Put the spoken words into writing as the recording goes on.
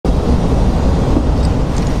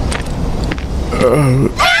Don't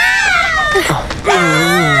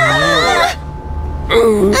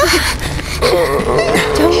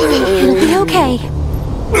worry, it'll be okay.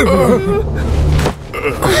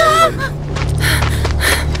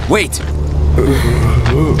 Wait!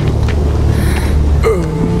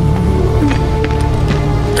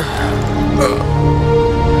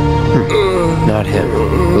 Not him.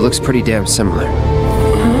 It looks pretty damn similar.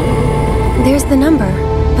 There's the number,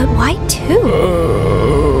 but why 2?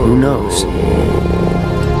 Who knows?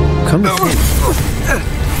 Come to think.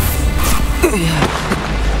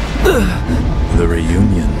 The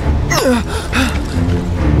reunion.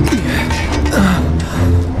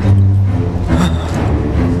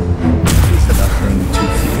 Is nothing to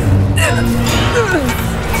fear.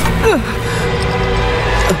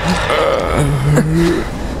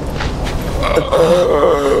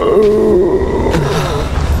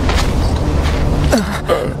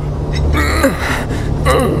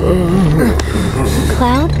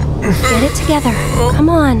 Cloud, get it together. Come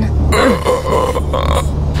on.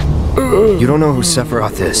 You don't know who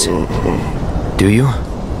Sephiroth is, do you?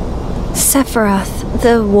 Sephiroth,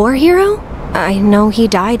 the war hero? I know he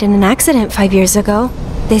died in an accident 5 years ago.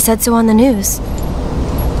 They said so on the news.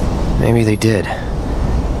 Maybe they did.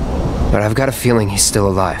 But I've got a feeling he's still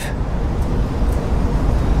alive.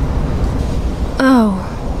 Oh,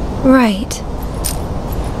 right.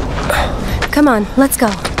 Come on, let's go.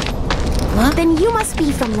 Then you must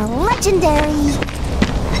be from the legendary...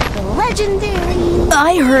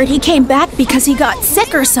 I heard he came back because he got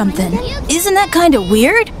sick or something. Isn't that kind of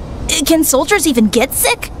weird? Can soldiers even get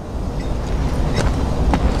sick?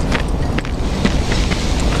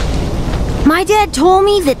 My dad told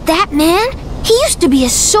me that man, he used to be a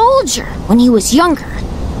soldier when he was younger.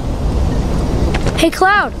 Hey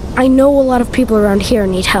Cloud, I know a lot of people around here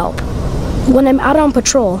need help. When I'm out on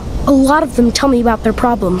patrol, a lot of them tell me about their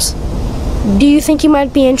problems. Do you think you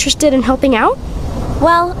might be interested in helping out?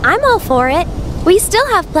 Well, I'm all for it. We still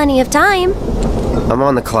have plenty of time. I'm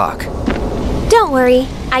on the clock. Don't worry,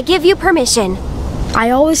 I give you permission. I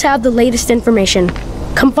always have the latest information.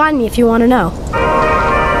 Come find me if you want to know.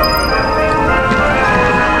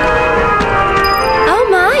 Oh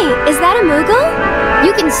my, is that a Moogle?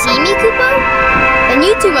 You can see me, Kupo? Then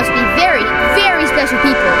you two must be very, very special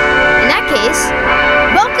people. In that case,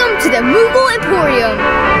 welcome to the Moogle Emporium.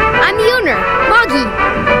 I'm the owner, Moggy.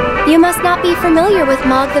 You must not be familiar with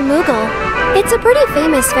Mog the Moogle. It's a pretty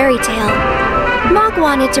famous fairy tale. Mog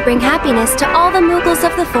wanted to bring happiness to all the Moogles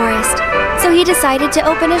of the forest, so he decided to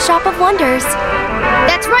open a shop of wonders.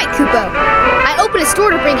 That's right, Kupo. I opened a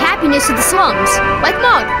store to bring happiness to the slums, like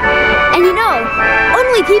Mog. And you know,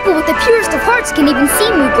 only people with the purest of hearts can even see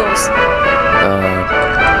Moogles.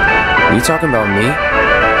 Are you talking about me?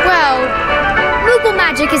 Well, Moogle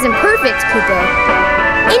magic isn't perfect, Kupo.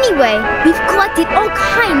 Anyway, we've collected all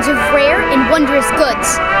kinds of rare and wondrous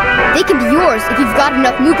goods. They can be yours if you've got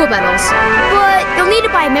enough Moogle medals, but you'll need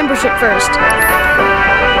to buy a membership first.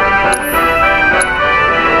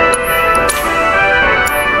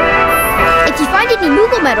 If you find any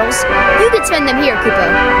Moogle medals, you can spend them here, Kupo.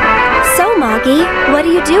 So, Moggy, what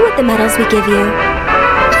do you do with the medals we give you?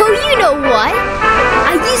 Oh, you know what?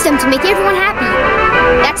 I use them to make everyone happy.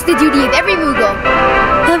 That's the duty of every Moogle.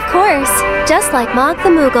 Of course, just like Mog the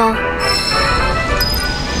Moogle.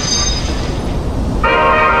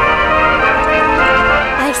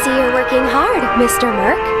 I see you're working hard, Mr.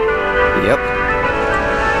 Merc. Yep.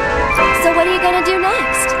 So what are you gonna do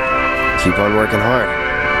next? Keep on working hard.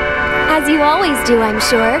 As you always do, I'm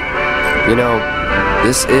sure. You know,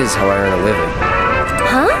 this is how I earn a living.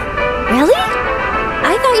 Huh? Really?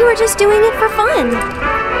 I thought you were just doing it for fun.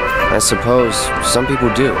 I suppose some people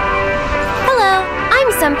do. Hello,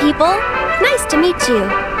 I'm some people. Nice to meet you.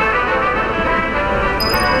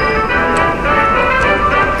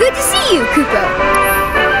 Good to see you, Kupo.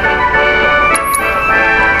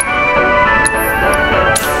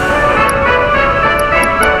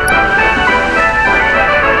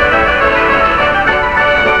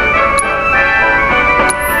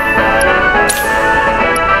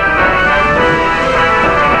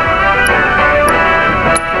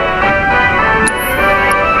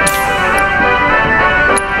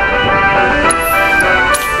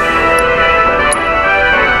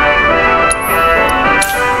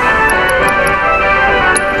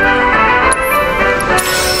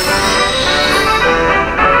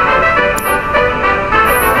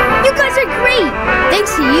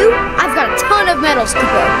 Medals,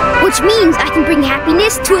 Kupo, which means I can bring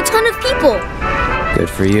happiness to a ton of people. Good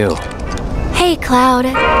for you. Hey, Cloud.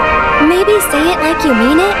 Maybe say it like you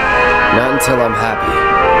mean it? Not until I'm happy.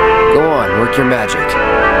 Go on, work your magic.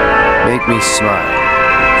 Make me smile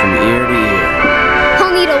from ear to ear.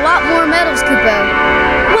 We'll need a lot more medals, Kupo.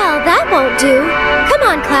 Well, that won't do. Come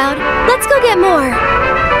on, Cloud. Let's go get more.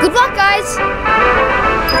 Good luck, guys!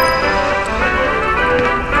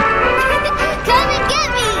 Come and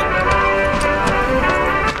get me!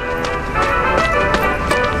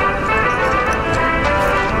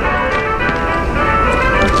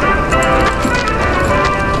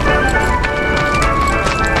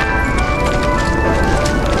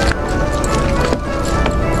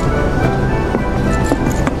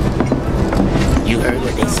 You heard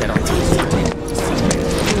what they said on TV.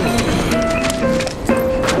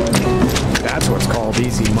 That's what's called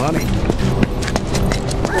easy money.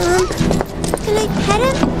 Can I pet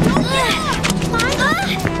him?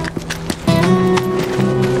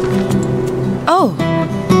 Oh.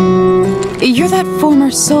 You're that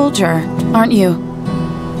former soldier, aren't you?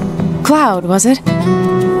 Cloud, was it?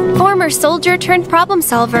 Former soldier turned problem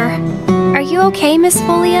solver. Are you okay, Miss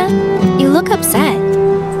Folia? You look upset.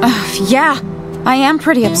 Yeah, I am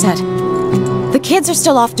pretty upset. The kids are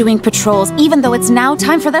still off doing patrols, even though it's now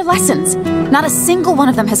time for their lessons. Not a single one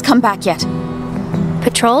of them has come back yet.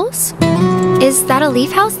 Patrols? Is that a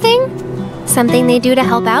Leaf House thing? Something they do to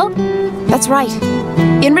help out? That's right.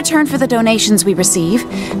 In return for the donations we receive,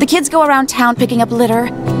 the kids go around town picking up litter,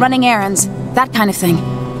 running errands, that kind of thing.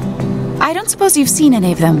 I don't suppose you've seen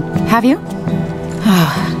any of them, have you?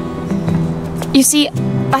 You see,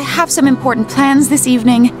 I have some important plans this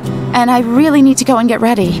evening, and I really need to go and get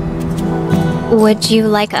ready. Would you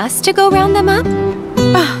like us to go round them up?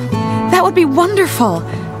 That would be wonderful.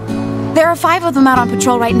 There are 5 of them out on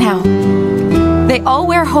patrol right now. They all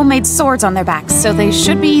wear homemade swords on their backs, so they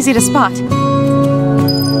should be easy to spot.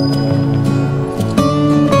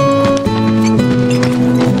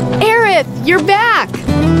 Aerith, you're back!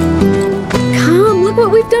 Come, look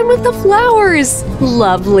what we've done with the flowers!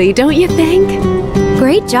 Lovely, don't you think?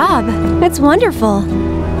 Great job. That's wonderful.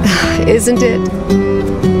 Isn't it?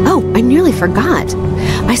 Oh, I nearly forgot.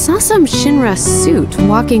 I saw some Shinra suit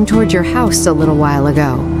walking toward your house a little while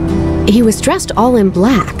ago. He was dressed all in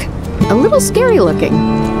black. A little scary looking.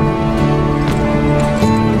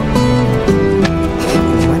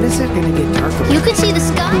 When is it gonna get darker? You can see the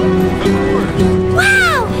sky?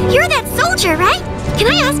 Wow! You're that soldier, right? Can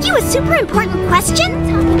I ask you a super important question?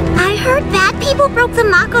 I heard bad people broke the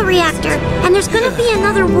Mako reactor, and there's gonna be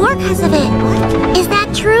another war because of it. Is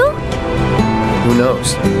that true? Who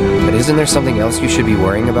knows? But isn't there something else you should be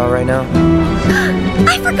worrying about right now?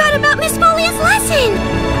 I forgot about Miss Folia's lesson!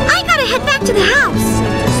 I gotta head back to the house.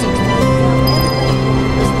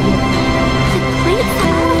 The plane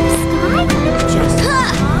fell out of the sky?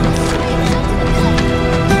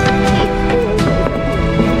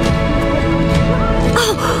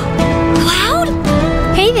 Oh! Cloud?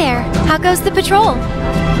 Hey there. How goes the patrol?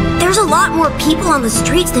 There's a lot more people on the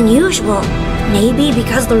streets than usual. Maybe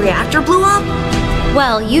because the reactor blew up?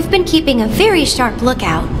 Well, you've been keeping a very sharp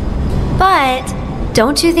lookout. But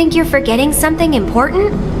don't you think you're forgetting something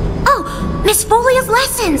important? Oh, Miss Folia's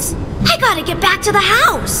lessons! I gotta get back to the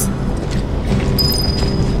house!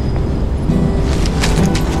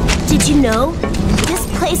 Did you know? This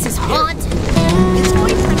place is haunted. His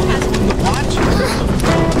boyfriend has it.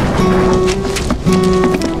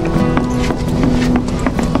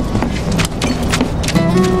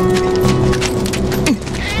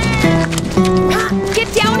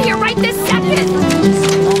 Get down here right this second!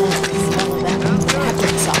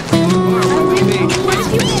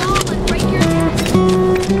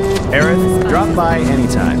 Aerith, drop by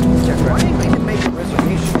anytime.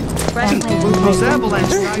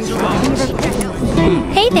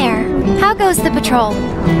 Hey there. How goes the patrol?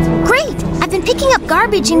 Great! I've been picking up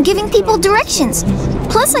garbage and giving people directions.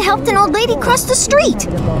 Plus, I helped an old lady cross the street.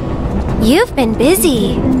 You've been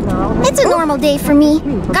busy. It's a normal day for me.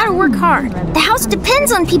 Gotta work hard. The house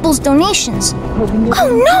depends on people's donations. Oh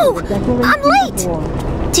no! I'm late!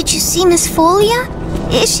 Did you see Miss Folia?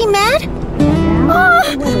 Is she mad? Oh,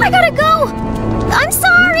 I gotta go! I'm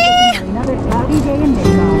sorry!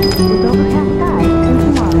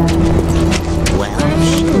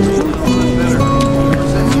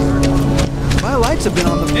 My lights have been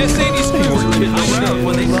on the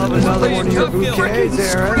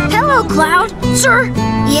Hello, Cloud. Sir,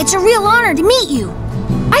 it's a real honor to meet you.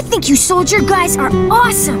 I think you soldier guys are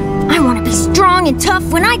awesome. I want to be strong and tough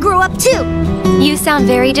when I grow up, too. You sound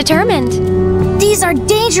very determined. These are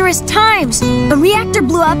dangerous times. A reactor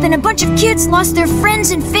blew up and a bunch of kids lost their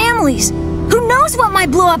friends and families. Who knows what might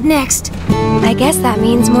blow up next? I guess that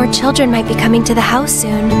means more children might be coming to the house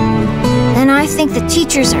soon. Then I think the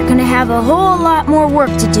teachers are gonna have a whole lot more work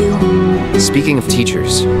to do. Speaking of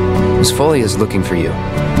teachers, Miss Foley is looking for you.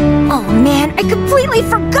 Oh man, I completely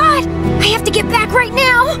forgot! I have to get back right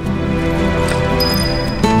now!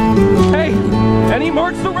 Hey! Any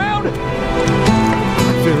marks around?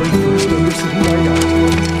 Very first undercity I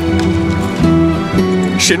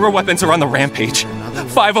got. Shinra weapons are on the rampage.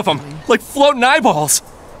 5 of them, like floating eyeballs.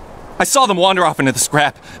 I saw them wander off into the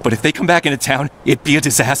scrap, but if they come back into town, it'd be a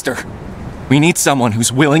disaster. We need someone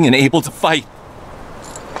who's willing and able to fight.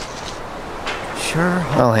 Sure,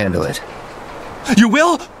 I'll handle it. You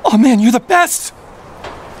will? Oh man, you're the best!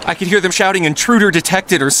 I could hear them shouting intruder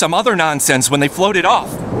detected or some other nonsense when they floated off.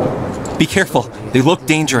 Be careful, they look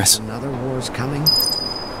dangerous. Another war's coming.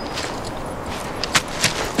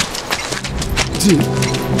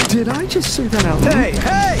 Did I just say that out loud?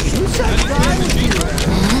 Hey! Who said that?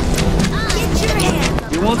 Get your hands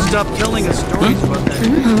up! You won't stop telling us stories about that.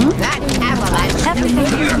 That avalanche!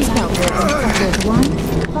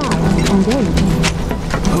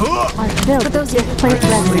 For those displaced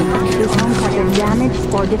residents whose homes have been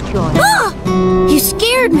damaged or destroyed. Ah! You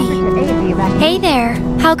scared me! Hey there,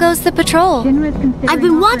 how goes the patrol? I've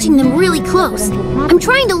been watching them really close. I'm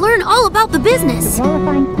trying to learn all about the business.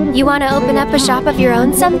 You want to open up a shop of your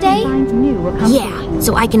own someday? Yeah,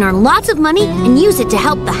 so I can earn lots of money and use it to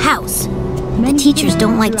help the house. The teachers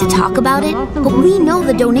don't like to talk about it, but we know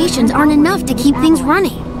the donations aren't enough to keep things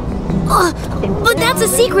running. But that's a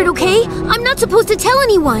secret, okay? I'm not supposed to tell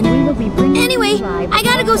anyone. Anyway, I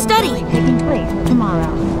gotta go study.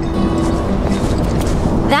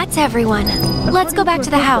 That's everyone. Let's go back to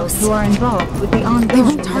the house. Who are involved with the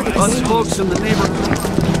ongoing Us folks in the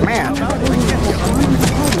neighborhood. Man,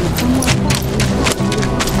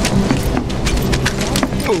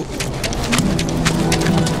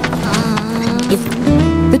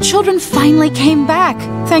 The children finally came back,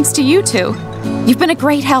 thanks to you two. You've been a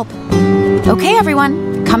great help. Okay,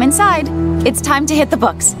 everyone, come inside. It's time to hit the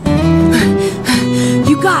books.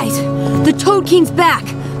 You guys, the Toad King's back.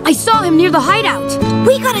 I saw him near the hideout.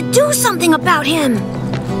 We gotta do something about him.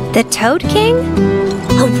 The Toad King?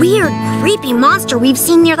 A weird, creepy monster we've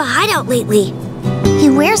seen near the hideout lately. He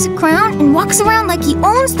wears a crown and walks around like he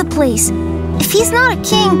owns the place. If he's not a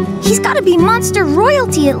king, he's gotta be monster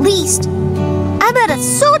royalty at least. I bet a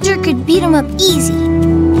soldier could beat him up easy.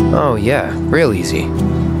 Oh yeah, real easy.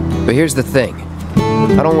 But here's the thing.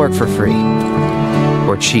 I don't work for free.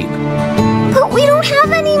 Or cheap. But we don't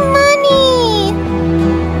have any money.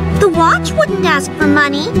 The watch wouldn't ask for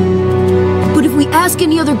money. But if we ask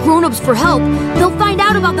any other grown-ups for help, they'll find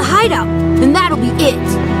out about the hideout, and that'll be it.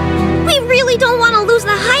 We really don't want to lose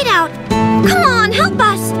the hideout. Come on, help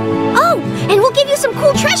us. Oh, and we'll give you some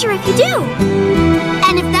cool treasure if you do.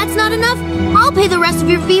 And if that's not enough, I'll pay the rest of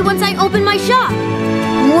your fee once I open my shop.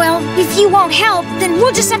 Well, if you won't help, then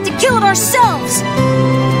we'll just have to kill it ourselves.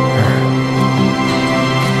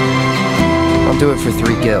 I'll do it for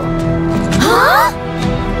 3 gil. Huh?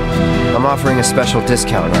 I'm offering a special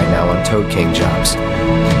discount right now on Toad King jobs.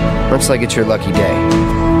 Looks like it's your lucky day.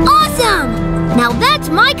 Awesome! Now that's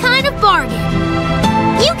my kind of bargain.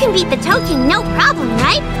 You can beat the Toad King no problem,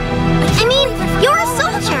 right? I mean, you're a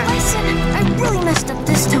soldier. Listen, I really messed up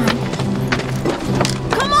this time.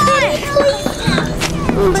 Come on!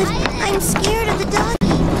 But I'm scared of the dog.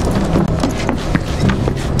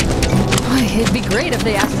 Boy, it'd be great if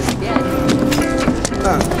they asked us again.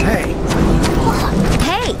 Hey.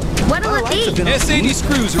 Hey, what'll it be? S-80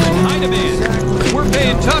 screws are in high demand. We're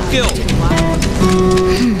paying top gil.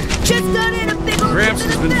 Just done in a big old... Gramps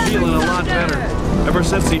has been feeling a lot better ever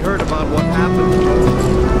since he heard about what happened.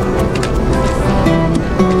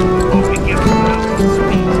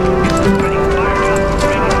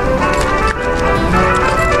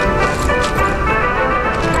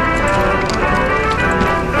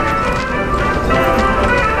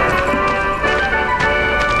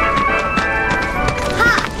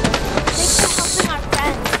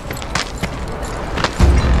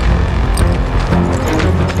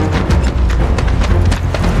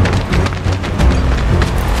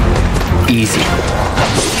 Easy.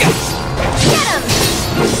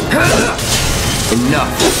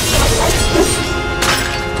 Enough.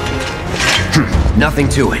 Nothing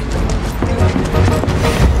to it.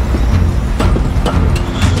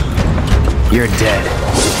 You're dead.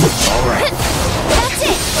 All right. That's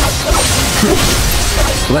it!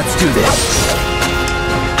 Let's do this.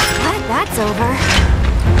 Glad that's over.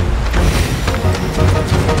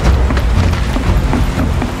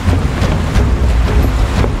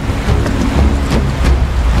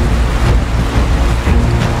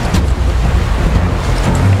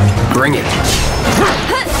 Bring it.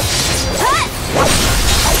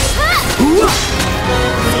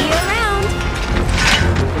 See you around.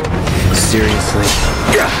 Seriously?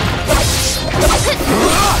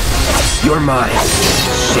 You're mine.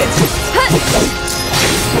 Shit.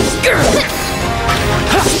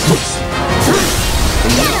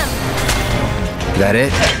 That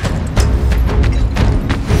it?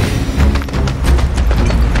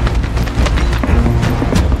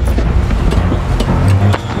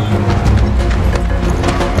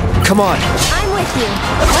 Come on. I'm with you.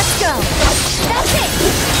 Let's go. That's it.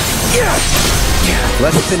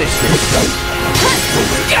 Let's finish this.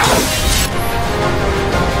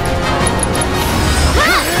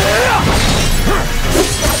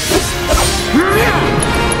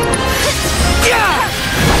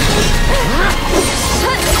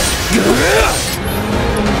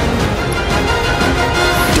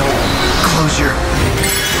 Don't close your...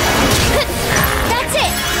 That's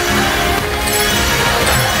it.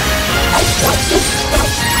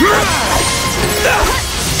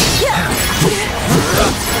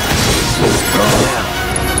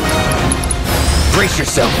 Brace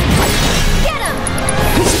yourself. Get him.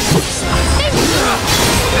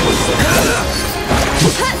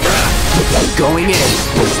 Going in.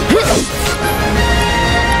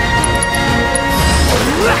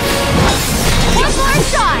 One more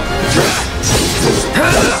shot.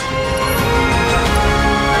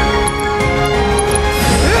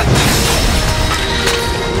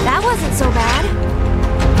 That wasn't so bad.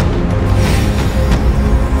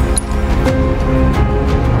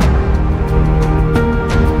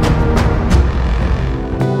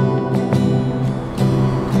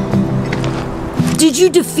 Did you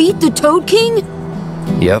defeat the Toad King?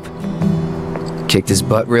 Yep. Kicked his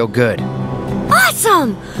butt real good.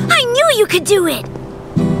 Awesome! I knew you could do it!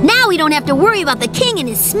 Now we don't have to worry about the king and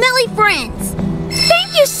his smelly friends.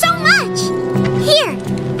 Thank you so much! Here,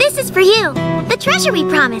 this is for you. The treasure we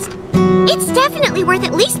promised. It's definitely worth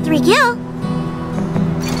at least 3 gil.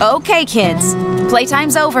 Okay, kids.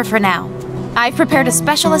 Playtime's over for now. I've prepared a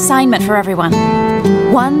special assignment for everyone.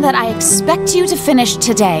 One that I expect you to finish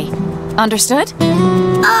today. Understood?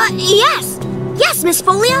 Yes! Yes, Miss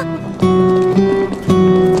Folia!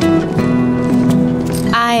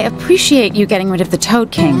 I appreciate you getting rid of the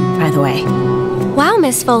Toad King, by the way. Wow,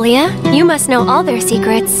 Miss Folia. You must know all their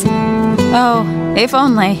secrets. Oh, if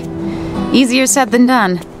only. Easier said than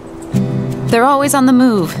done. They're always on the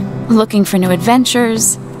move, looking for new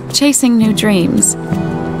adventures, chasing new dreams.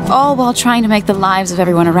 All while trying to make the lives of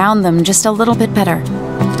everyone around them just a little bit better.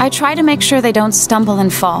 I try to make sure they don't stumble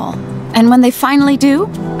and fall. And when they finally do,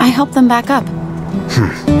 I help them back up.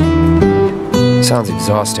 Sounds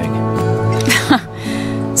exhausting.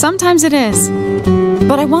 Sometimes it is.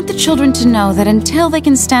 But I want the children to know that until they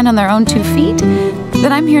can stand on their own 2 feet,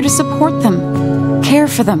 that I'm here to support them, care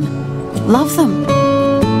for them, love them.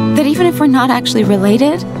 That even if we're not actually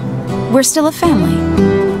related, we're still a family.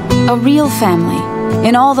 A real family,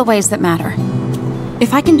 in all the ways that matter.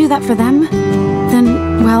 If I can do that for them,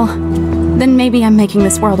 then, well, then maybe I'm making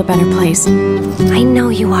this world a better place. I know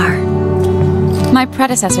you are. My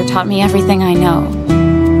predecessor taught me everything I know.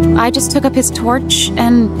 I just took up his torch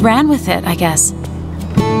and ran with it, I guess.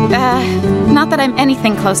 Not that I'm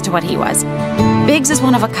anything close to what he was. Biggs is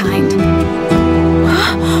one of a kind.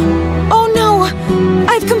 Oh no!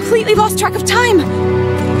 I've completely lost track of time!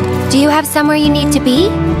 Do you have somewhere you need to be?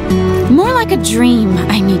 More like a dream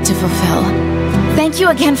I need to fulfill. Thank you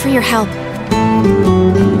again for your help.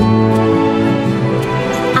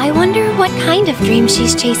 I wonder what kind of dream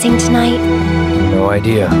she's chasing tonight. No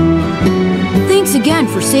idea. Thanks again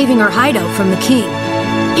for saving our hideout from the king.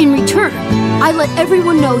 In return, I let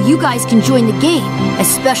everyone know you guys can join the game as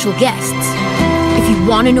special guests. If you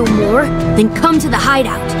want to know more, then come to the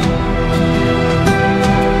hideout.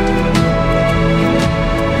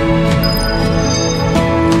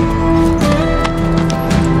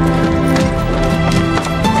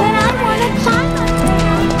 But I want to climb up there.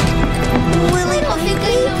 Will it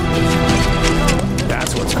be?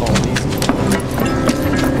 That's what's called easy.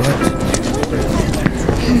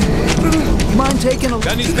 Mind taking a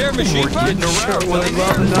Got any spare machine parts? Getting around when they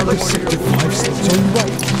love another 65 cents.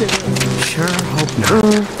 Sure hope not.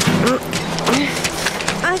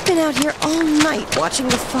 I've been out here all night watching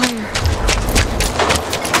the fire.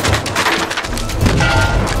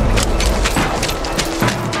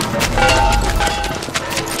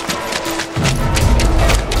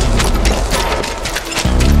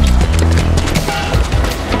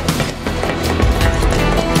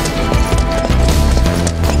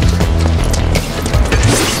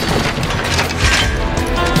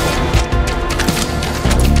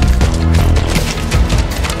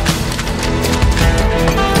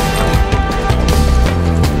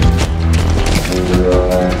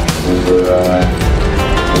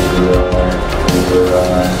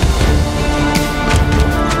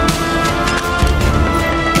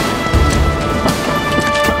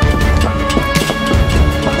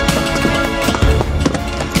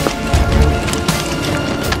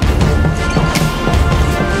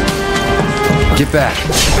 Get back.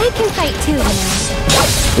 They can fight too, you know.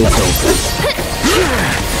 It's over.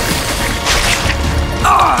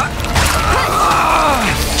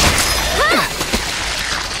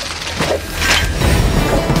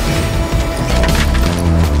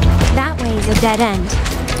 That way is a dead end.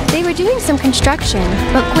 They were doing some construction,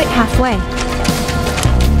 but quit halfway.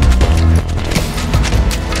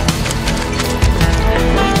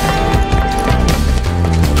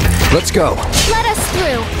 Let's go. Let us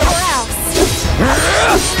through, or else.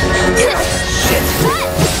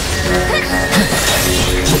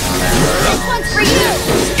 This one's for you!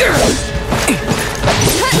 Get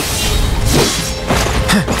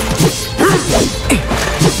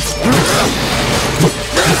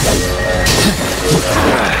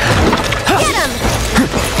him!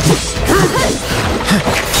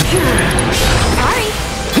 Sorry.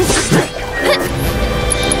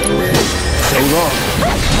 So long.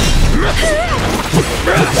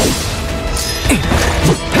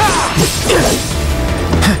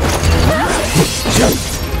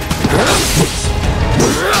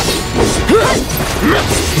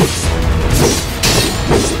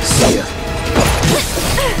 See ya.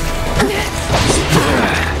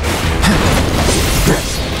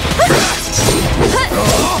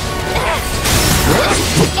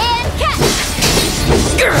 And catch!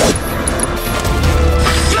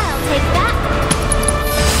 I'll take that.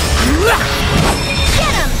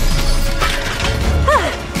 Get him!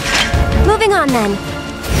 Moving on then.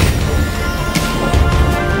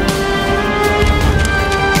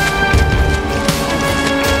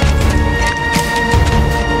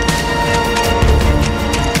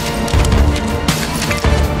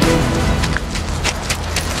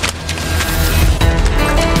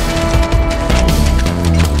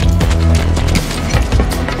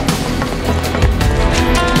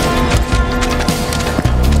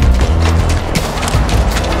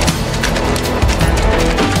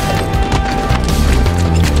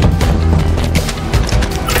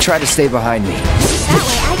 Try to stay behind me. That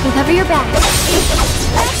way I can cover your back.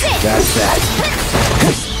 That's it! That's that.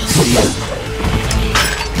 See ya.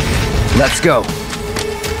 Let's go.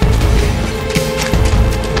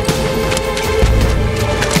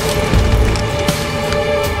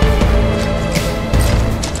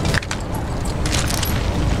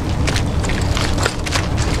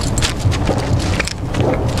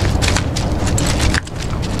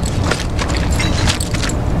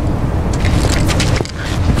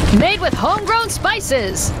 Made with homegrown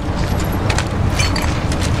spices.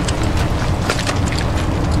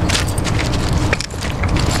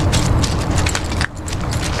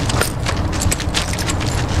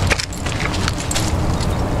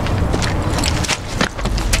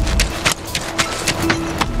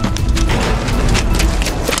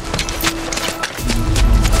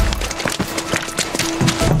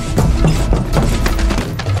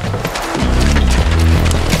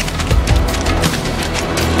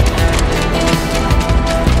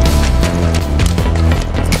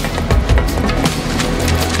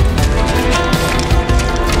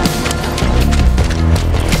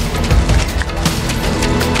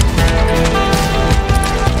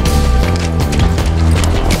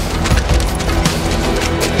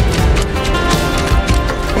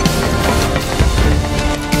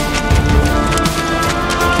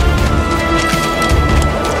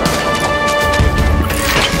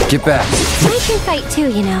 Get back. I can fight too,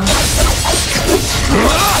 you know.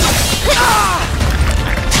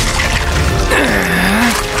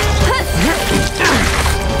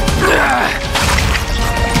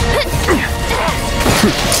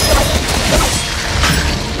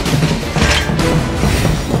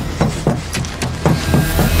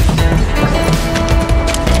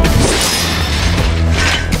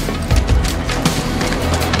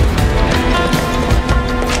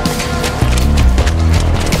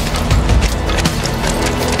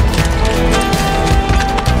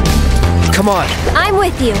 Come on. I'm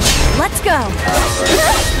with you. Let's go.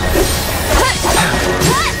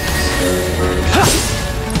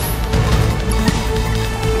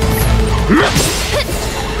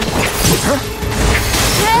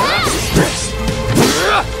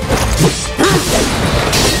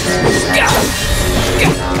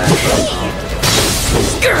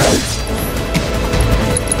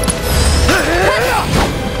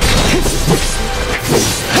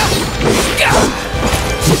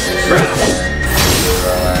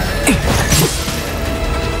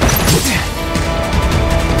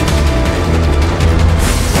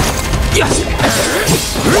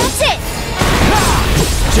 That's it!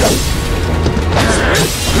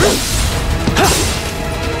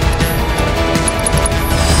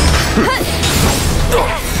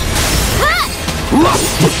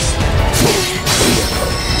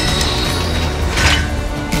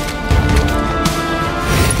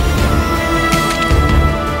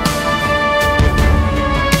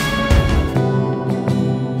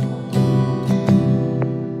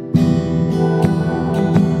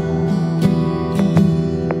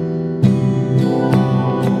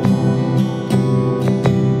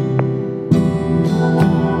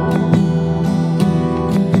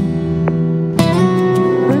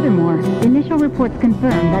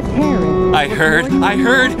 confirmed that terrorists... I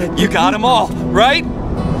heard! You got them all, right?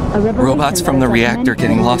 Robots from the reactor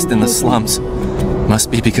getting lost in the slums.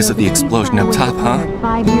 Must be because of the explosion up top, huh?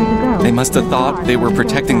 They must have thought they were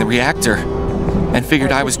protecting the reactor and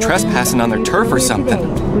figured I was trespassing on their turf or something.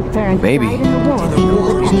 Maybe.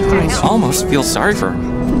 Almost feel sorry for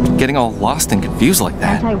getting all lost and confused like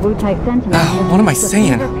that. What am I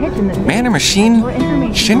saying? Man or machine?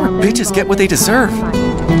 Shinra bitches get what they deserve.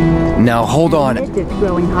 Now hold on.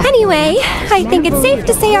 Anyway, I think it's safe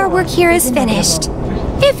to say our work here is finished.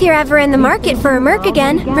 If you're ever in the market for a Merc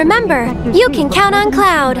again, remember, you can count on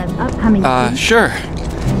Cloud. Sure.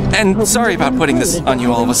 And sorry about putting this on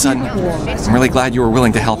you all of a sudden. I'm really glad you were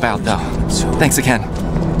willing to help out, though. Thanks again.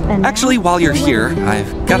 Actually, while you're here,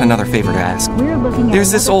 I've got another favor to ask.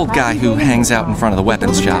 There's this old guy who hangs out in front of the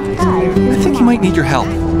weapons shop. I think he might need your help.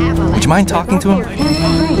 Would you mind talking to him?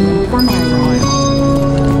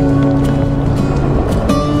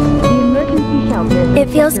 It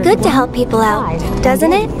feels good to help people out,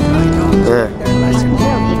 doesn't it?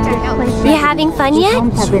 You having fun yet?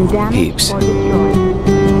 Heaps.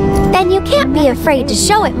 Then you can't be afraid to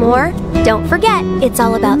show it more. Don't forget, it's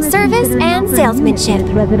all about service and salesmanship.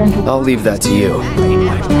 I'll leave that to you.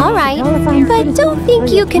 All right, but don't think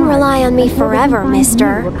you can rely on me forever,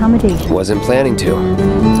 mister. Wasn't planning to.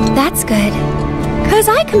 That's good. 'Cause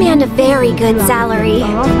I command a very good salary.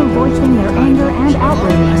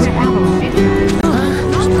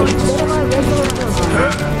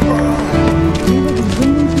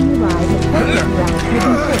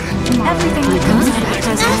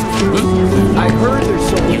 I heard there's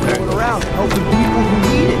someone going around helping people who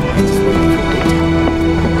need it.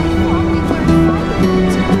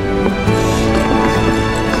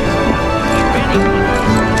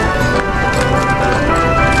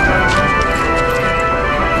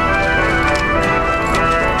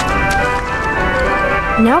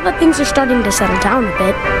 Now that things are starting to settle down a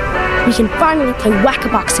bit, we can finally play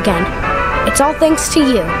Whack-A-Box again. It's all thanks to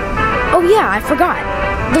you. Oh yeah, I forgot.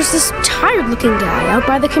 There's this tired-looking guy out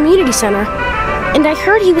by the community center, and I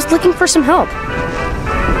heard he was looking for some help.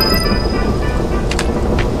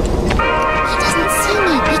 He doesn't see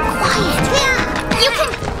me. Be quiet. Yeah, you can...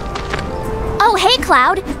 Oh, hey,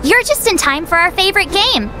 Cloud. You're just in time for our favorite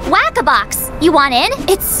game, Whack-A-Box. You want in?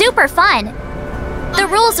 It's super fun. The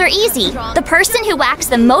rules are easy. The person who whacks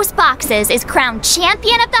the most boxes is crowned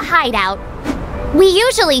champion of the hideout. We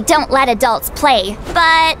usually don't let adults play,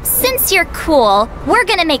 but since you're cool, we're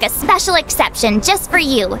gonna make a special exception just for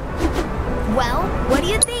you. Well, what do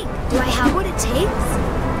you think? Do I have what it takes?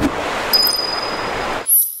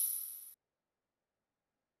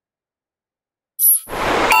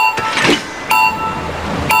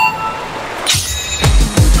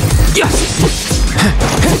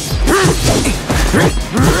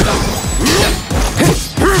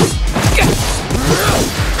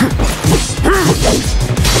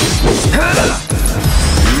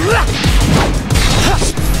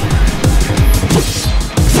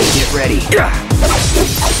 Get ready.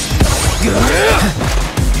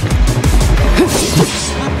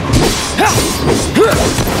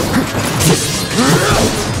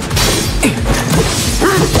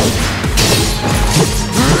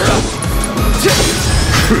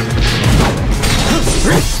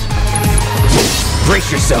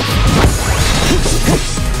 Brace yourself.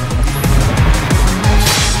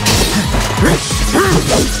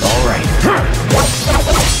 All right.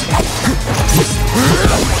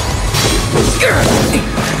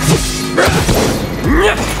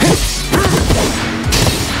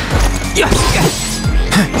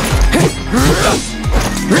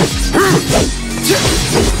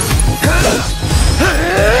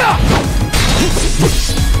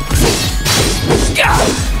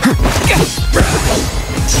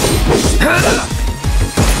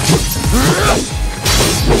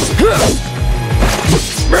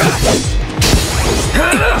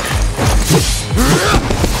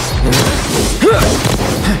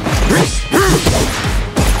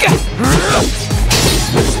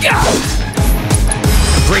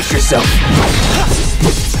 Brace yourself.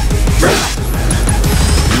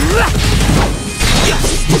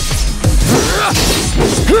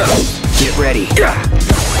 Get ready.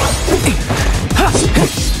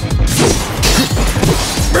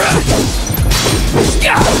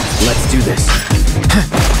 Let's do this.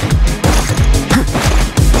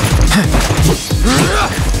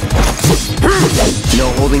 No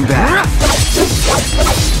holding back.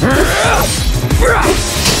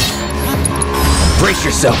 Brace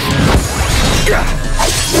yourself.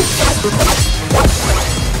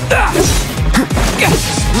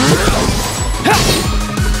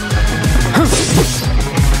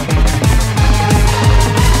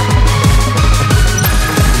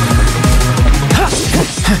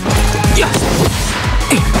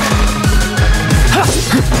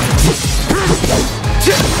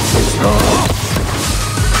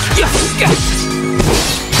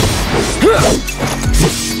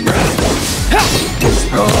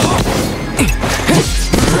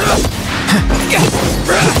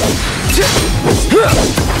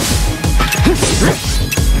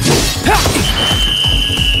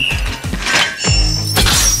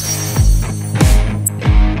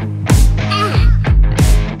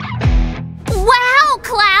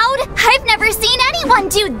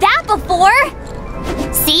 do that before!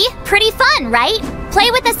 See? Pretty fun, right?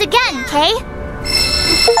 Play with us again, Kay?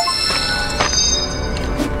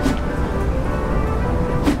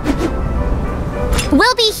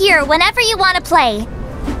 We'll be here whenever you want to play.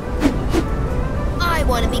 I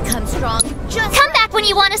want to become strong. Come back when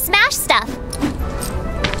you want to smash stuff.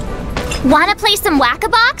 Want to play some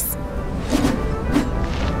Whack-A-Box?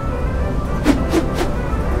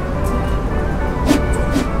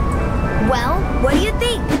 Well, what do you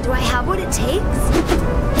think? Do I have what it takes?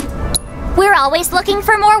 We're always looking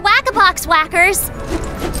for more Whack-A-Box whackers.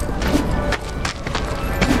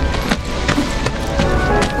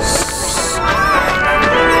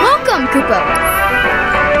 Welcome, Koopo.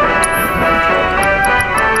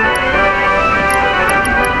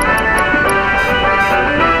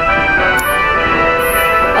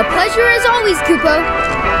 A pleasure as always, Koopo.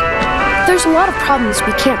 There's a lot of problems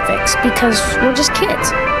we can't fix because we're just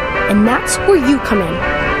kids. And that's where you come in.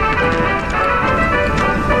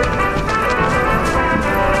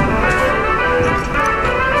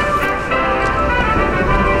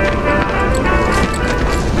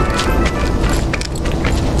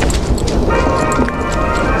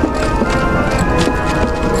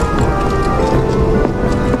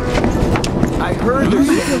 I heard there's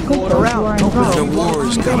something going around. The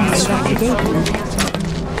war's coming.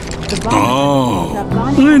 Oh,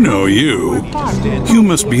 I know you. You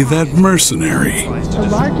must be that mercenary.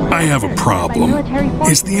 I have a problem.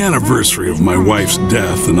 It's the anniversary of my wife's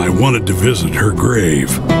death, and I wanted to visit her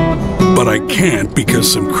grave. But I can't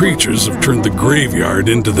because some creatures have turned the graveyard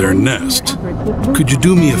into their nest. Could you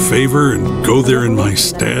do me a favor and go there in my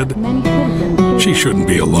stead? She shouldn't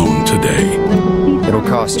be alone today. It'll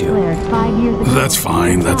cost you. That's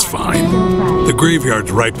fine, that's fine. The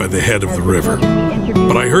graveyard's right by the head of the river.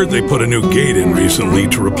 But I heard they put a new gate in recently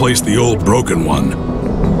to replace the old broken one.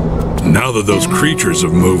 Now that those creatures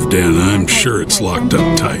have moved in, I'm sure it's locked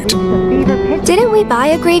up tight. Didn't we buy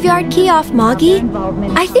a graveyard key off Moggy?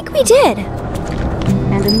 I think we did.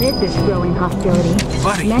 And amid this growing hostility,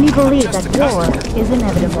 many believe that war is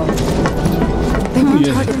inevitable.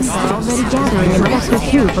 The targets are already gathering in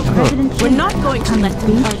Sector 2 for President. We're not going to let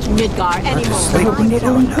them touch Midgar anymore. Hoping it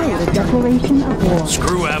will include a declaration of war.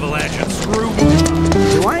 Screw Avalanche and screw...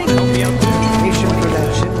 Do I help me out the application for that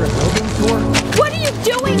Shinra building tour? What are you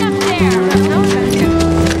doing up there?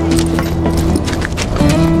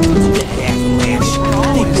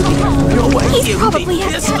 No way. He probably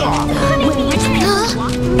has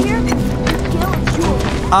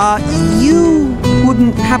You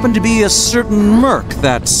wouldn't happen to be a certain merc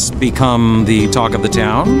that's become the talk of the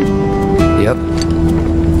town? Yep.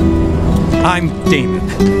 I'm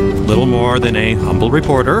Damon. Little more than a humble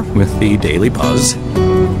reporter with the Daily Buzz.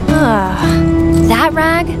 That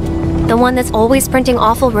rag? The one that's always printing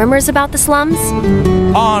awful rumors about the slums?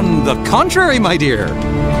 On the contrary, my dear.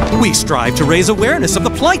 We strive to raise awareness of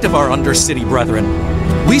the plight of our undercity brethren.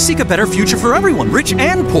 We seek a better future for everyone, rich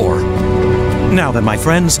and poor. Now then, my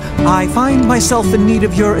friends, I find myself in need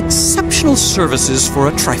of your exceptional services for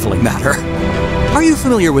a trifling matter. Are you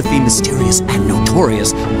familiar with the mysterious and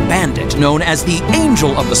notorious bandit known as the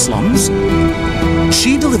Angel of the Slums?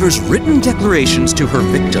 She delivers written declarations to her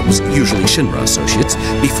victims, usually Shinra associates,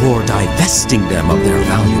 before divesting them of their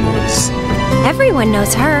valuables. Everyone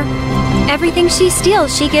knows her. Everything she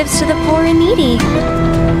steals, she gives to the poor and needy.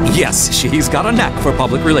 Yes, she's got a knack for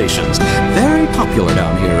public relations. Very popular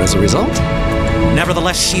down here as a result.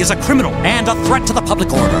 Nevertheless, she is a criminal and a threat to the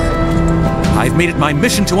public order. I've made it my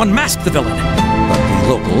mission to unmask the villain, but the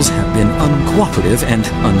locals have been uncooperative and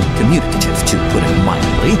uncommunicative, to put it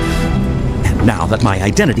mildly. And now that my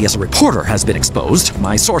identity as a reporter has been exposed,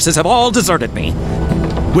 my sources have all deserted me.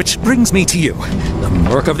 Which brings me to you, the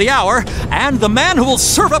merc of the hour, and the man who will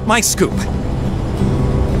serve up my scoop.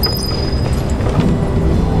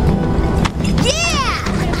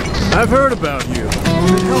 I've heard about you.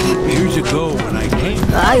 Years ago when I came.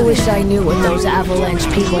 I wish I knew what those Avalanche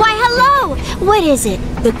people... Why, hello! What is it?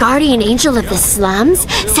 The guardian angel of the slums?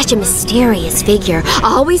 Such a mysterious figure.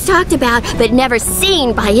 Always talked about, but never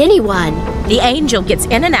seen by anyone. The angel gets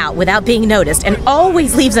in and out without being noticed and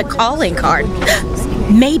always leaves a calling card.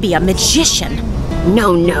 Maybe a magician.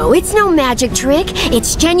 No, it's no magic trick.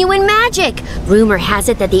 It's genuine magic. Rumor has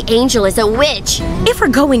it that the angel is a witch. If we're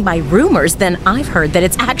going by rumors, then I've heard that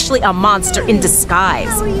it's actually a monster in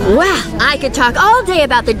disguise. Wow, I could talk all day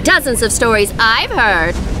about the dozens of stories I've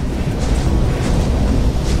heard.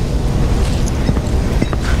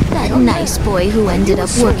 That nice boy who ended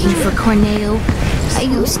up working for Corneo. I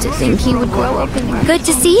used to think he would grow up and... Good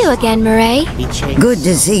to see you again, Murray. Good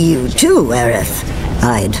to see you too, Aerith.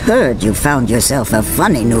 I'd heard you found yourself a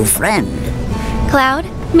funny new friend. Cloud,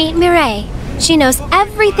 meet Mireille. She knows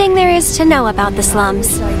everything there is to know about the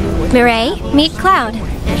slums. Mireille, meet Cloud.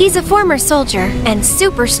 He's a former soldier and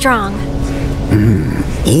super strong.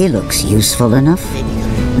 He looks useful enough.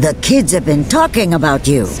 The kids have been talking about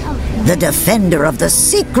you. The defender of the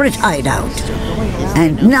secret hideout.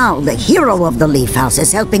 And now the hero of the Leaf House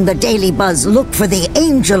is helping the Daily Buzz look for the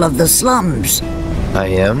angel of the slums. I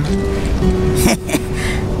am?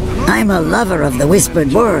 I'm a lover of the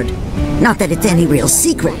whispered word. Not that it's any real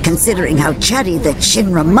secret, considering how chatty the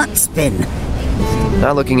Shinra mutt's been.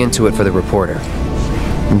 Not looking into it for the reporter.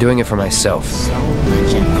 I'm doing it for myself.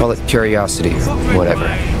 Call it curiosity, whatever.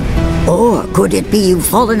 Or could it be you've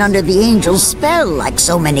fallen under the angel's spell like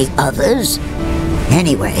so many others?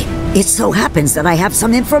 Anyway, it so happens that I have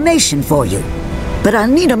some information for you. But I'll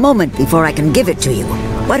need a moment before I can give it to you.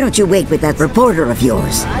 Why don't you wait with that reporter of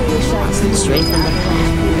yours? Strengthen the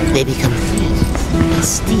plan. They become fit.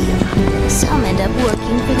 Steal. Some end up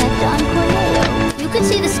working for that Don Corneo. You can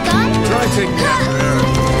see the sky? Try taking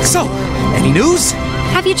that. So, any news?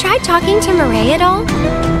 Have you tried talking to Mireille at all?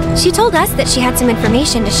 She told us that she had some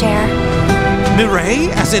information to share. Mireille?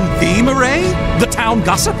 As in the Mireille? The town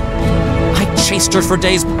gossip? I chased her for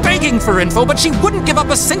days begging for info, but she wouldn't give up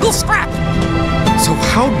a single scrap. So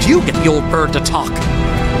how'd you get the old bird to talk?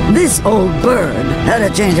 This old bird had a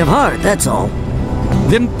change of heart, that's all.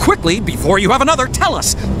 Then quickly, before you have another, tell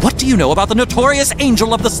us, what do you know about the notorious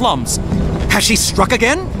angel of the slums? Has she struck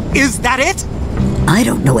again? Is that it? I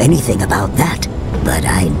don't know anything about that, but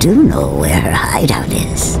I do know where her hideout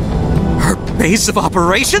is. Her base of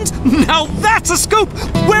operations? Now that's a scoop!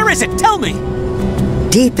 Where is it? Tell me!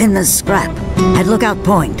 Deep in the scrap, at Lookout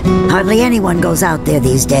Point. Hardly anyone goes out there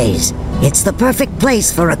these days. It's the perfect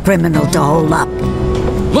place for a criminal to hole up.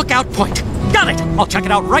 Lookout Point! Got it! I'll check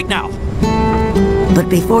it out right now! But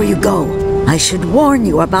before you go, I should warn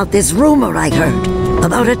you about this rumor I heard.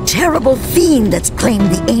 About a terrible fiend that's claimed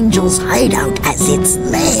the angel's hideout as its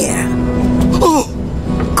lair. Oh!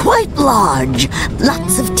 Quite large,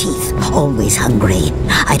 lots of teeth, always hungry.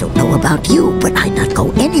 I don't know about you, but I'd not go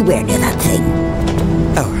anywhere near that thing.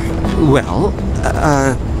 Well,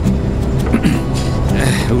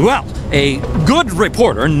 well, a good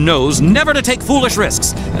reporter knows never to take foolish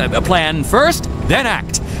risks. Plan first, then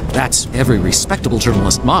act. That's every respectable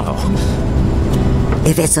journalist motto.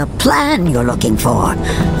 If it's a plan you're looking for,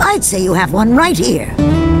 I'd say you have one right here.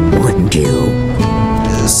 Wouldn't you?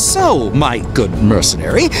 So, my good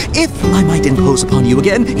mercenary, if I might impose upon you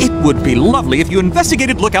again, it would be lovely if you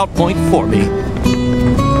investigated Lookout Point for me.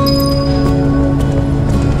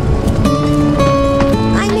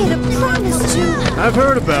 I made a promise to... I've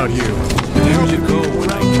heard about you. You should go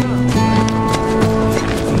when I come.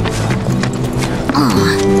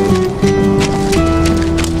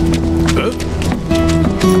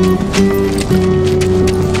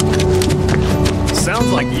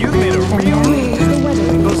 Sounds like you made a real move.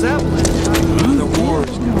 Goes that way. The wars.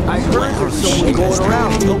 I heard there's someone going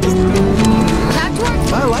around.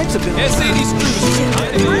 My life's a bit.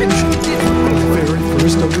 Very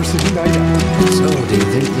first overseeing item. So, do you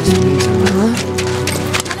think this means...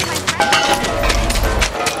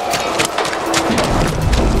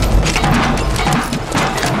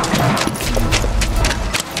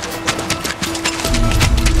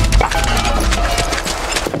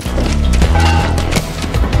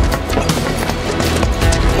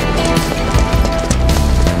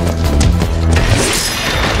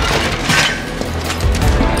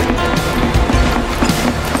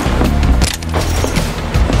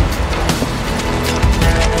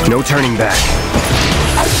 No turning back.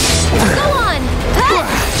 Go on! Go on!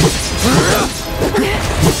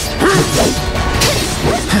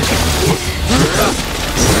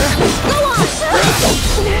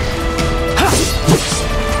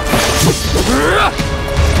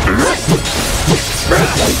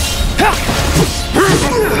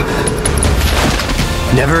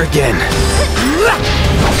 Never again.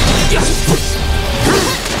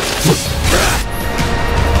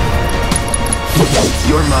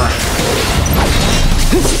 You're mine.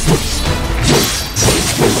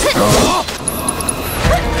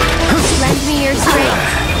 Lend me your strength.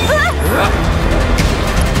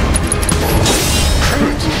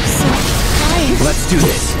 Let's do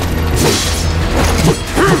this.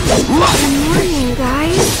 Good morning,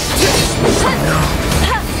 guys. No.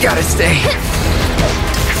 Gotta stay.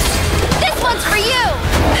 This one's for you!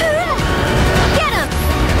 Get him!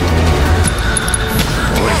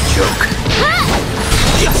 What a joke.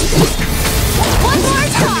 One more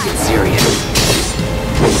time! Get serious.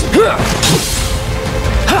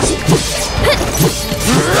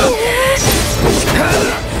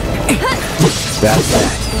 That's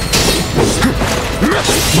that.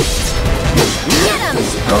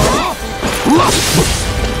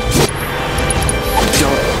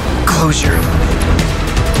 composure.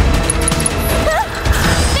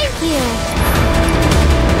 Thank you.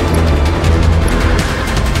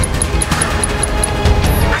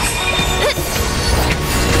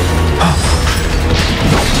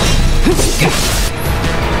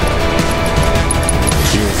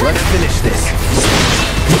 Let's finish this.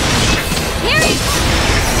 Here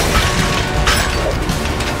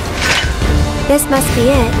This must be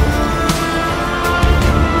it.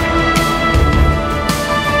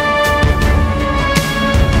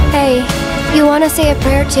 Hey, you want to say a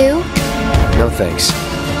prayer too? No thanks.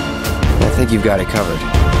 I think you've got it covered.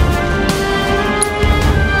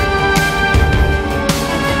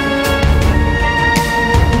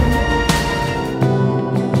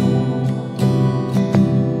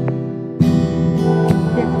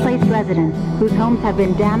 Displaced residents whose homes have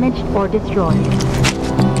been damaged or destroyed.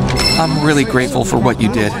 I'm really grateful for what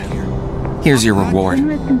you did. Here's your reward.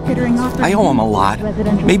 I owe him a lot,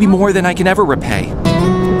 maybe more than I can ever repay.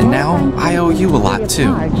 And now I owe you a lot too.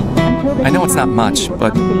 I know it's not much,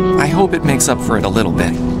 but I hope it makes up for it a little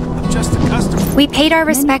bit. I'm just a customer. We paid our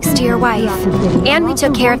respects to your wife, and we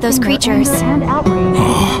took care of those creatures.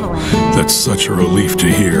 Oh, that's such a relief to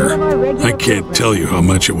hear. I can't tell you how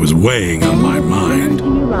much it was weighing on my mind.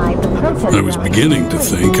 I was beginning to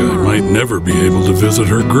think I might never be able to visit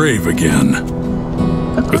her grave again.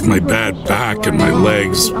 With my bad back and my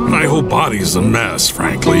legs, my whole body's a mess,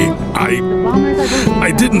 frankly.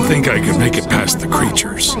 I didn't think I could make it past the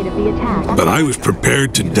creatures. But I was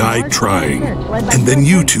prepared to die trying, and then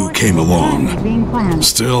you two came along.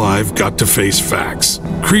 Still, I've got to face facts.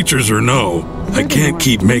 Creatures or no, I can't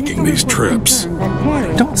keep making these trips.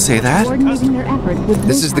 Don't say that.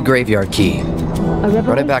 This is the graveyard key.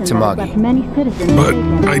 Run it back to Moggy. But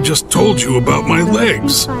I just told you about my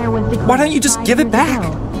legs. Why don't you just give it back?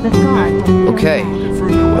 Okay.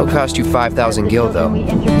 It'll cost you 5,000 gil, though.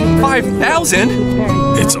 5,000?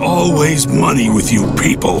 It's always money with you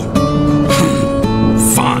people.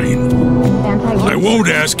 Fine. I won't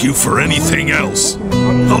ask you for anything else.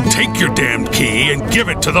 I'll take your damned key and give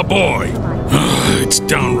it to the boy. It's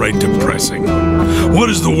downright depressing. What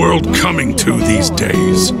is the world coming to these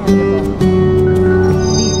days?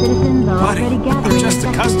 Buddy, I'm just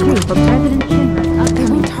a customer. I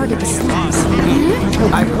won't target the slums.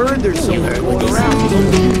 I've heard there's some people around.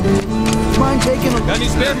 Mind taking a... Got any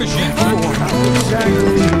spare machine?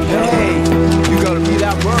 Hey, you gotta be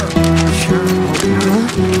that bird. Sure.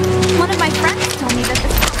 One of my friends told me that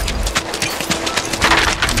this...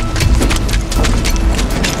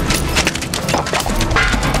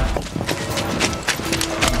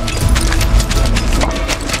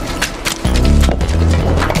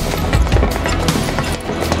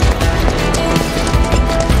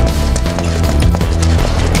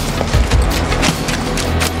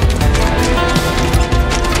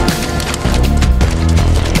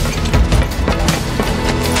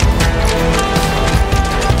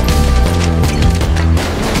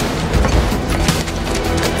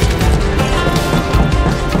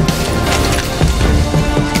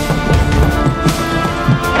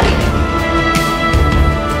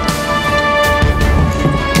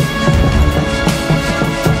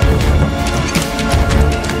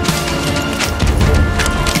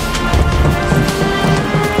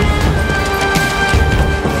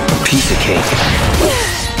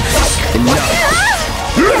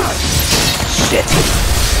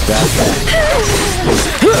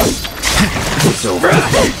 It's over.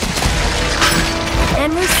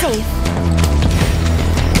 And we're safe.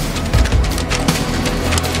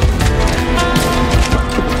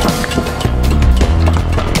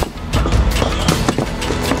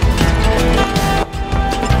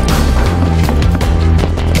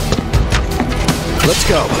 Let's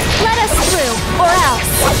go. Let us through, or else.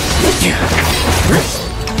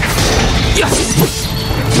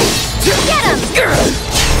 Get him!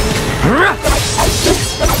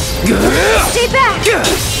 Stay back!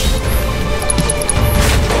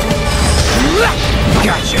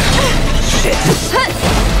 Gotcha! Shit!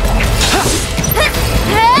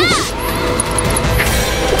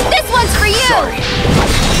 This one's for you! Sorry.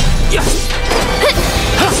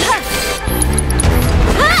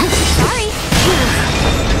 Sorry.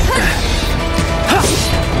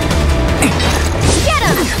 Get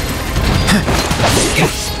him!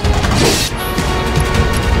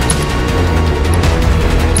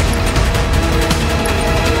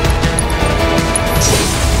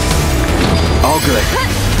 All good.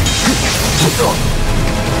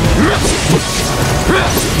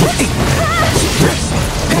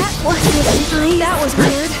 That was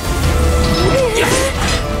weird.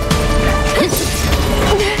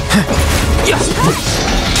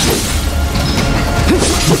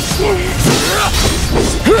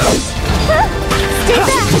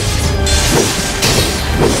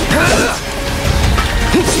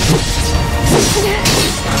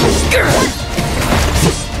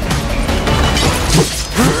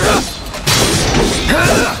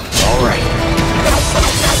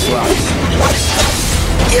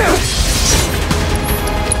 Thank you.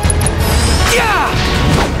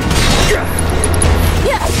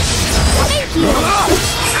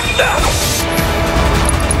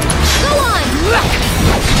 Go on.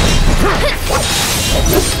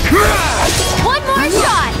 One more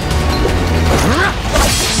shot.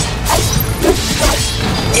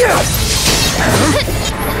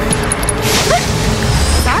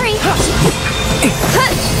 Sorry.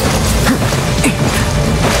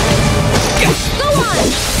 Go on.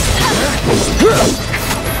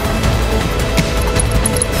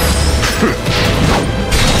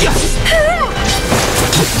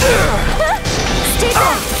 Stay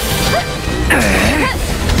back.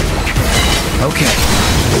 Okay.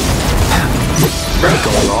 We're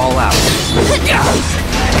going all out.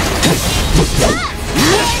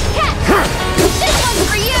 This one's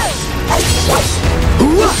for you.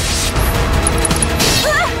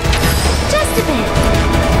 Just a bit.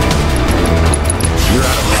 You're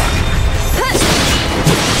out of luck.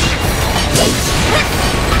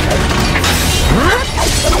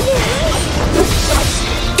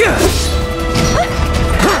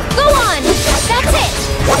 Go on. That's it.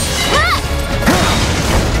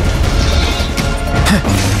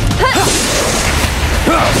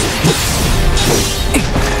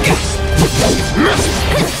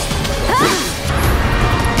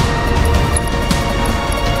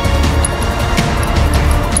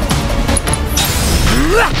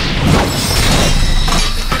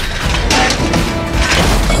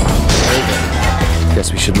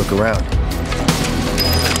 Guess we should look around.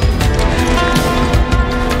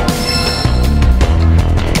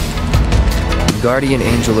 Guardian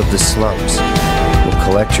Angel of the Slums will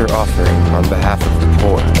collect your offering on behalf of the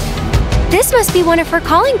poor. This must be one of her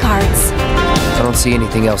calling cards. I don't see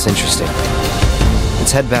anything else interesting.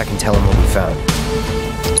 Let's head back and tell him what we found.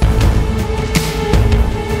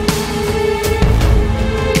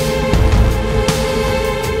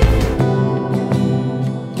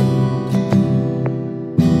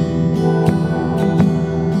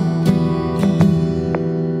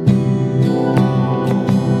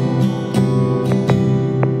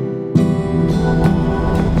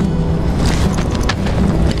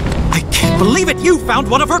 Believe it, you found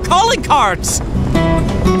one of her calling cards!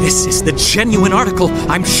 This is the genuine article,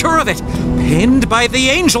 I'm sure of it, pinned by the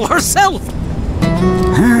angel herself!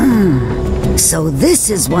 So this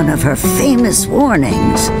is one of her famous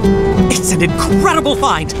warnings. It's an incredible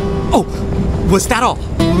find! Oh, was that all?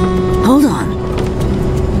 Hold on.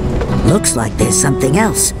 Looks like there's something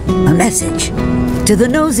else. A message. To the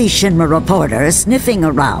nosy Shinra reporter sniffing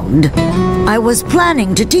around, I was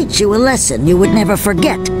planning to teach you a lesson you would never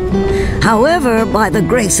forget. However, by the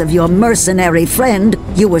grace of your mercenary friend,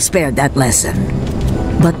 you were spared that lesson.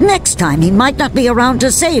 But next time he might not be around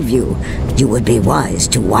to save you. You would be wise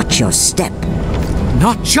to watch your step.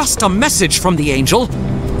 Not just a message from the angel,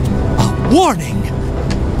 a warning!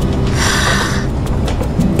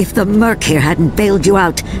 If the Merc here hadn't bailed you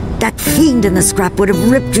out, that fiend in the scrap would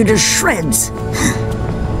have ripped you to shreds.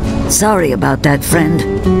 Sorry about that, friend.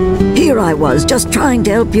 Here I was, just trying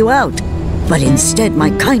to help you out. But instead, my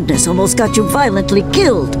kindness almost got you violently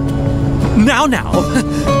killed. Now.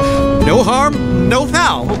 No harm, no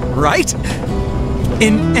foul, right?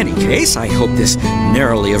 In any case, I hope this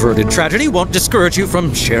narrowly averted tragedy won't discourage you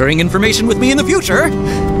from sharing information with me in the future.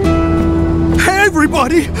 Hey,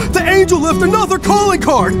 everybody! The angel left another calling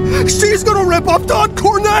card! She's gonna rip off Don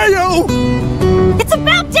Corneo! It's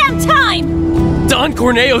about damn time! Don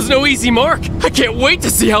Corneo's no easy mark! I can't wait to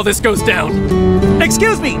see how this goes down!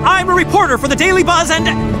 Excuse me, I'm a reporter for the Daily Buzz and...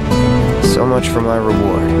 So much for my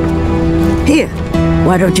reward. Here,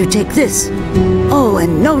 why don't you take this? Oh,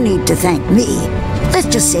 and no need to thank me. Let's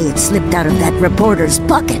just say it slipped out of that reporter's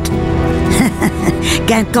pocket.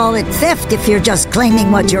 Can't call it theft if you're just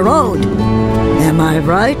claiming what you're owed. Am I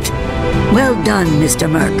right? Well done, Mr.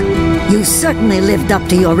 Merc. You certainly lived up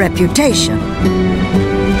to your reputation.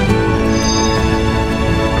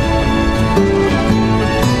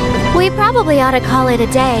 We probably ought to call it a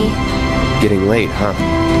day. Getting late, huh?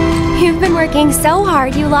 You've been working so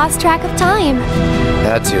hard you lost track of time.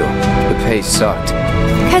 Had to. The pay sucked.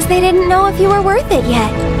 Because they didn't know if you were worth it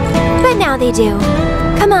yet. But now they do.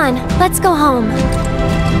 Come on, let's go home.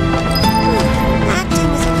 Acting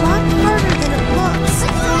is a lot harder than it looks.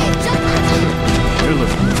 You're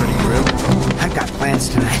looking pretty grim. I've got plans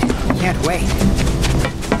tonight. Can't wait.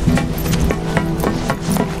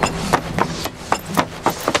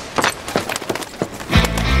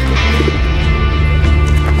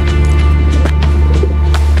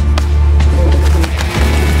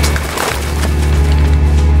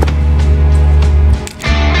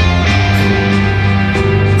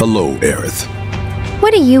 Hello, Aerith.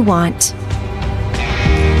 What do you want?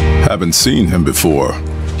 Haven't seen him before.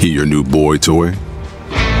 He your new boy toy?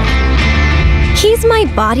 He's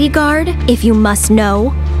my bodyguard, if you must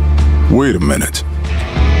know. Wait a minute.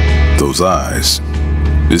 Those eyes.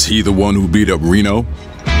 Is he the one who beat up Reno?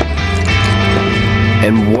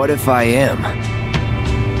 And what if I am?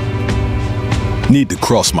 Need to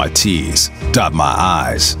cross my T's, dot my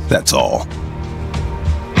I's, that's all.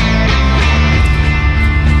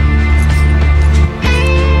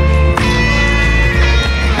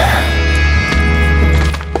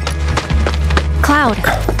 Cloud,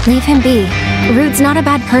 leave him be. Rude's not a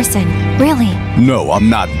bad person, really. No, I'm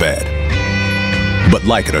not bad. But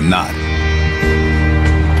like it or not,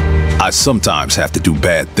 I sometimes have to do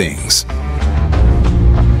bad things.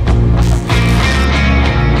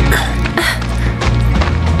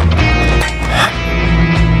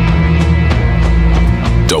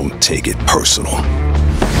 Don't take it personal.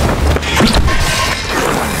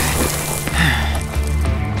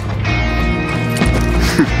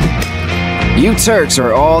 You Turks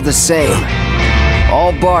are all the same.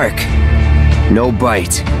 All bark, no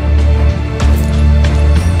bite.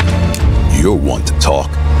 You're one to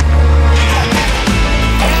talk.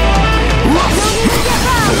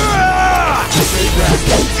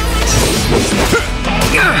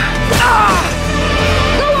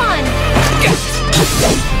 Go on!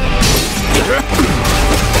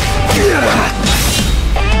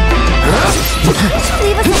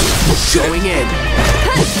 Leave us Going in.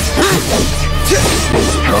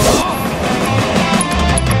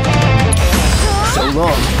 So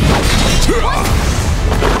long.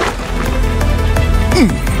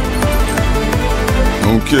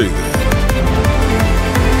 Okay then.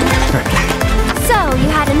 So, you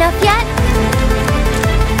had enough yet?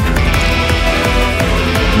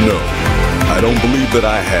 No, I don't believe that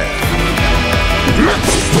I have.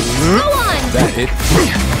 Go on! That hit.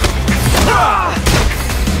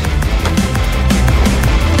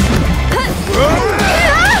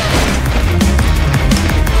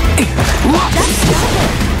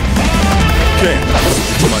 Can't.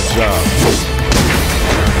 It's my job.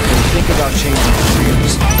 Think about changing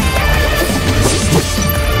careers.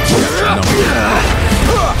 No.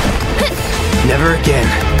 Never again.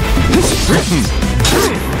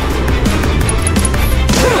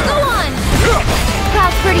 Go on!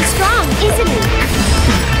 Cloud's pretty strong, isn't he?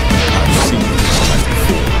 I've seen this type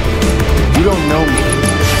before. You don't know me.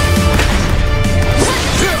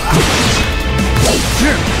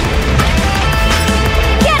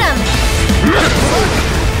 Get him!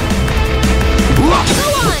 Go on!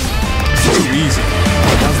 Too easy.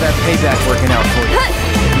 How's that payback working out for you?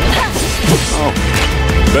 Oh,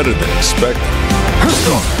 better than expected.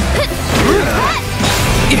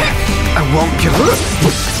 I won't give up.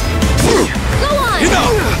 Go on!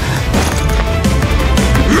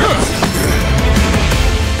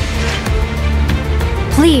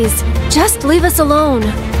 Please, just leave us alone.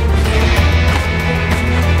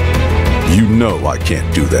 You know I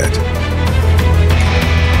can't do that.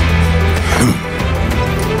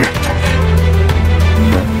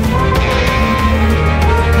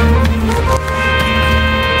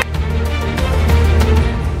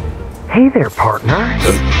 Hey there, partner.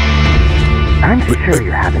 I'm sure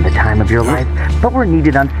you're having the time of your life, but we're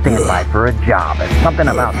needed on standby for a job. It's something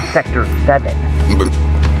about Sector 7.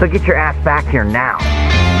 So get your ass back here now.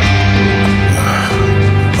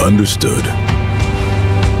 Understood.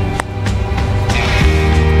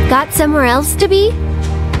 Got somewhere else to be?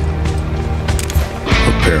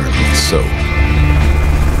 Apparently so.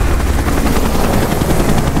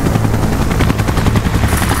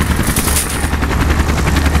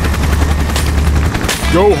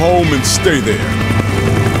 Go home and stay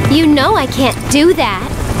there. You know I can't do that.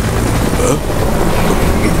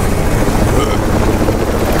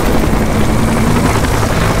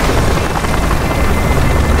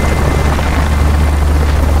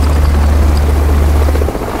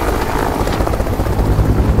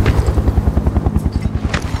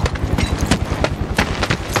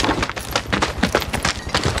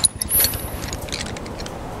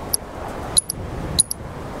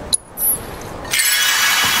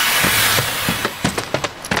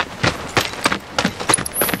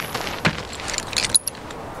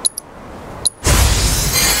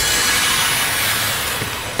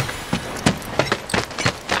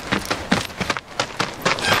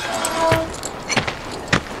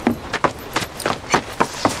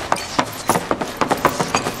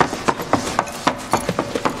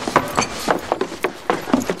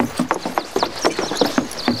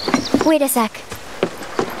 Wait a sec.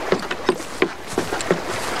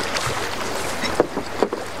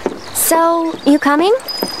 So, you coming?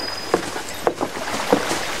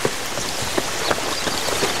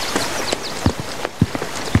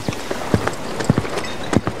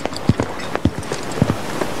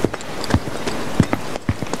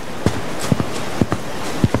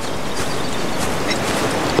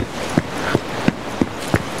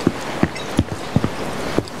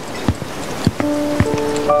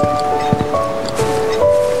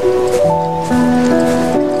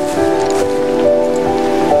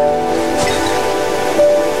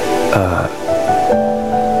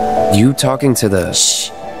 You talking to the... Shh.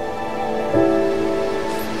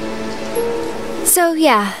 So,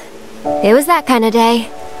 yeah. It was that kind of day.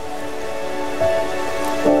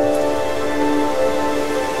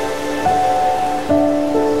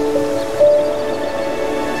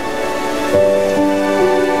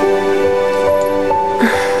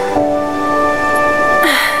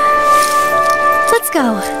 Let's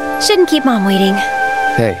go. Shouldn't keep Mom waiting.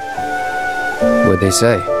 Hey. What'd they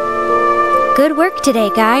say? Good work today,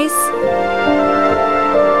 guys.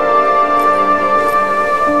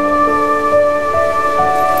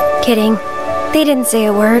 Kidding. They didn't say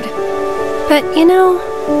a word. But, you know...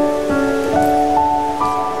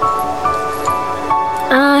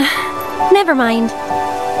 never mind.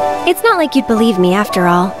 It's not like you'd believe me after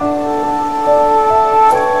all.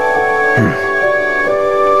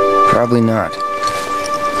 Probably not.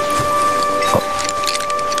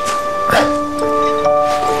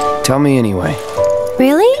 Tell me anyway.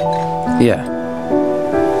 Really? Yeah.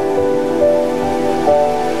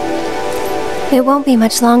 It won't be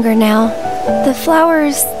much longer now. The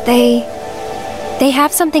flowers, they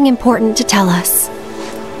have something important to tell us.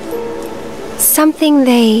 Something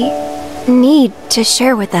they need to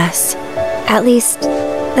share with us. At least,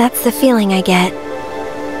 that's the feeling I get.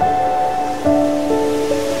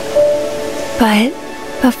 But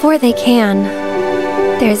before they can,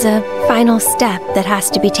 there's a final step that has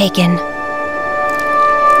to be taken.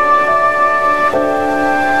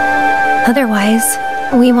 Otherwise,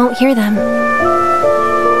 we won't hear them.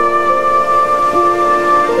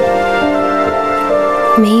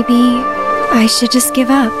 Maybe I should just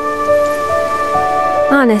give up.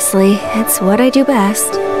 Honestly, it's what I do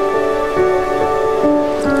best.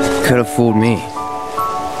 Could have fooled me.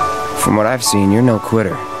 From what I've seen, you're no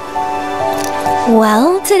quitter.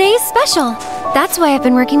 Well, today's special. That's why I've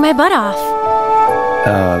been working my butt off.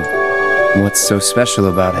 What's so special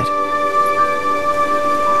about it?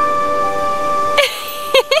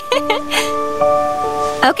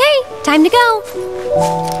 Okay, time to go.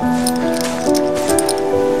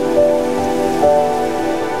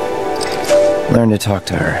 Learn to talk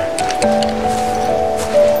to her.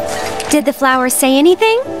 Did the flowers say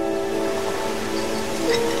anything?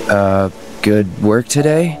 Good work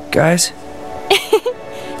today, guys?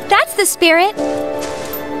 That's the spirit.